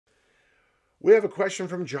We have a question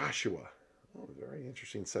from Joshua. Oh, very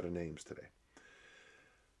interesting set of names today.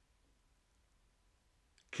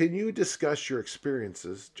 Can you discuss your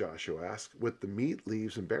experiences, Joshua asked, with the meat,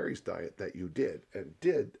 leaves, and berries diet that you did? And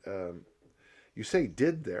did, you say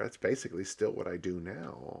did there, that's basically still what I do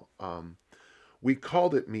now. We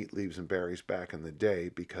called it meat, leaves, and berries back in the day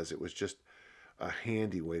because it was just a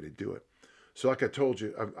handy way to do it. So, like I told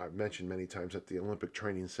you, I've mentioned many times at the Olympic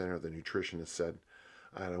Training Center, the nutritionist said,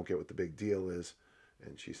 I don't get what the big deal is.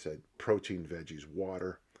 And she said, protein, veggies,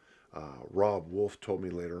 water. Rob Wolf told me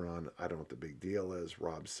later on, I don't know what the big deal is.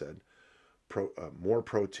 Rob said, more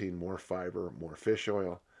protein, more fiber, more fish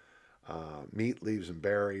oil. Meat, leaves, and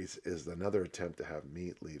berries is another attempt to have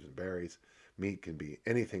meat, leaves, and berries. Meat can be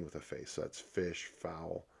anything with a face. So that's fish,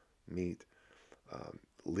 fowl, meat.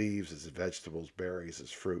 Leaves is vegetables, berries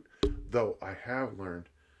is fruit. Though I have learned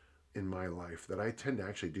in my life that I tend to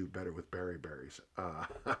actually do better with berries,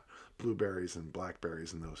 blueberries and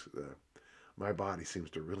blackberries, and those. My body seems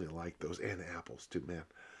to really like those, and apples too. Man,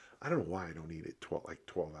 I don't know why I don't eat it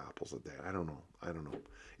 12 apples a day. I don't know.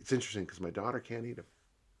 It's interesting because my daughter can't eat them.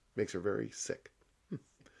 Makes her very sick.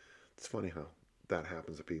 It's funny how that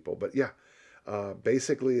happens to people. But yeah,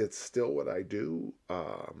 basically it's still what I do.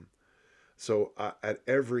 So at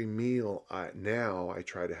every meal, now I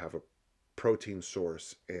try to have a protein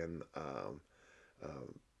source and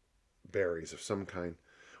berries of some kind.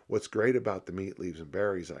 What's great about the meat, leaves, and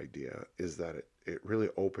berries idea is that it really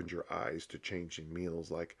opens your eyes to changing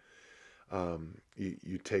meals. Like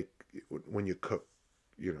you take, when you cook,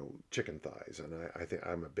 chicken thighs, and I think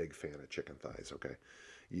I'm a big fan of chicken thighs, okay?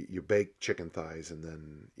 You bake chicken thighs, and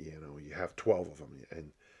then, you have 12 of them,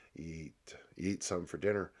 and you eat some for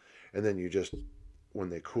dinner, and then you just, when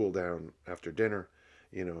they cool down after dinner,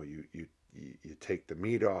 you take the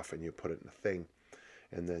meat off and you put it in a thing,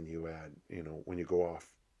 and then you add, when you go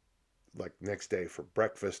off, like next day for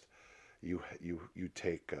breakfast, you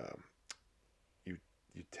take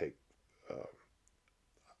you take uh,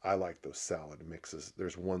 I like those salad mixes.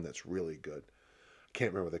 There's one that's really good. I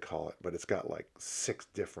can't remember what they call it, but it's got like 6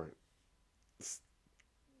 different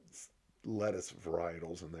lettuce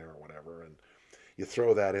varietals in there or whatever, and you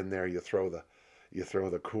throw that in there. You throw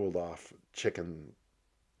the cooled off chicken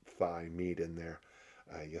thigh meat in there.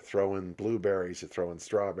 You throw in blueberries, you throw in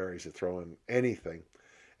strawberries, you throw in anything,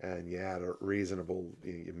 and you add a reasonable.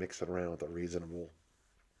 You mix it around with a reasonable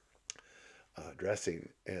dressing,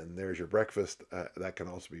 and there's your breakfast. That can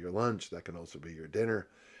also be your lunch. That can also be your dinner.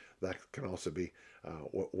 That can also be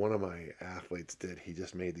what one of my athletes did. He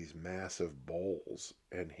just made these massive bowls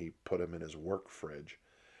and he put them in his work fridge.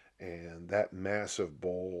 And that massive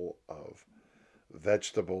bowl of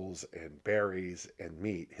vegetables and berries and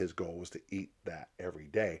meat, his goal was to eat that every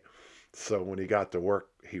day. So when he got to work,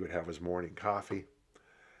 he would have his morning coffee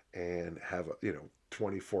and have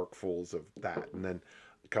 20 forkfuls of that, and then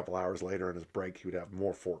a couple hours later in his break he would have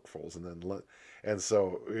more forkfuls, and then and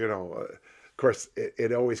so of course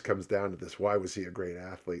it always comes down to this: why was he a great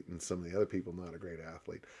athlete and some of the other people not a great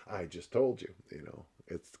athlete? I just told you,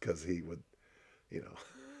 it's because he would, you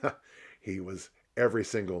know he was, every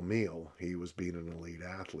single meal he was being an elite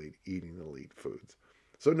athlete, eating elite foods.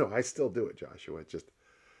 So no, I still do it, Joshua. It just,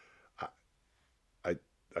 I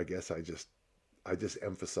I, I guess I just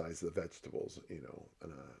emphasize the vegetables, and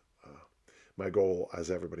my goal,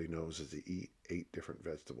 as everybody knows, is to eat 8 different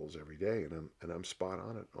vegetables every day, and I'm spot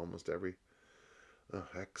on it almost every.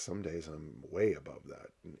 Heck, some days I'm way above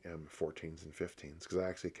that. I'm 14s and 15s because I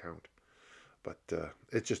actually count. But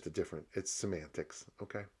it's just it's semantics.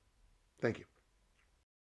 Okay, thank you.